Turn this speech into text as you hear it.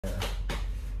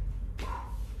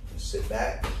sit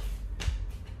back.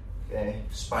 Okay,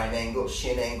 spine angle,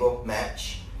 shin angle,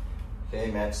 match. Okay,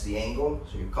 match the angle.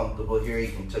 So you're comfortable here. You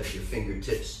can touch your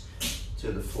fingertips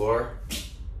to the floor.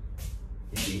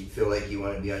 If you feel like you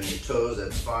want to be on your toes,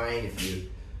 that's fine. If you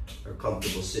are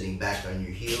comfortable sitting back on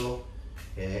your heel,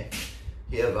 okay,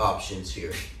 you have options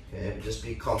here. Okay, just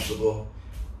be comfortable.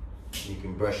 You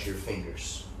can brush your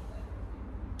fingers.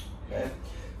 Okay,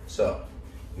 so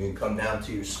you're gonna come down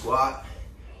to your squat.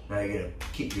 Now you're gonna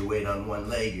keep your weight on one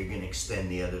leg. You're gonna extend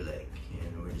the other leg,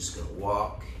 and we're just gonna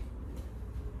walk.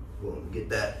 Boom, get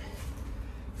that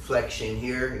flexion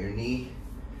here. Your knee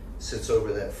sits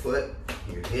over that foot,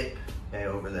 your hip, okay,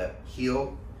 over that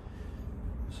heel.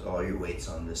 So all your weight's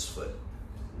on this foot.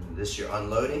 And this you're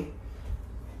unloading.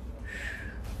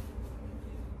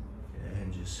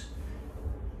 And just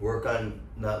work on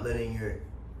not letting your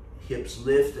hips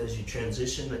lift as you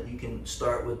transition. That you can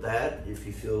start with that if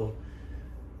you feel.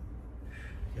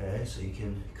 Okay, so you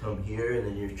can come here and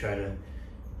then you're trying to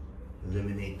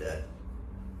eliminate that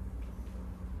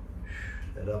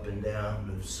up and down,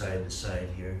 move side to side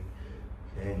here.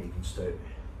 Okay, and you can start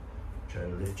trying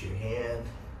to lift your hand.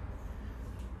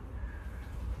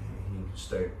 Okay, you can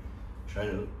start trying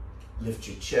to lift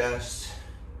your chest.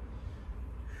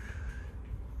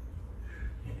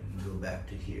 And go back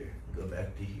to here, go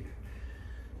back to here.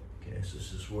 Okay, so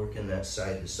this is working that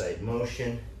side to side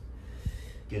motion.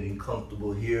 Getting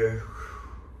comfortable here.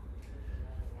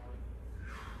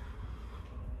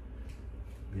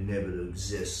 Being able to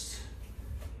exist.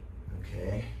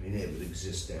 Okay, being able to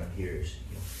exist down here.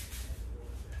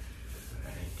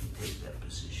 Alright, you can take that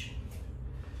position.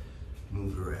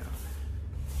 Move around.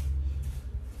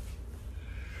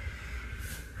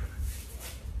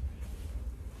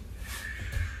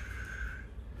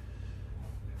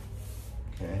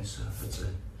 Okay, so that's a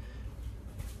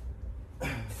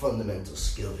fundamental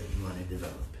skill that you want to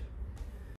develop.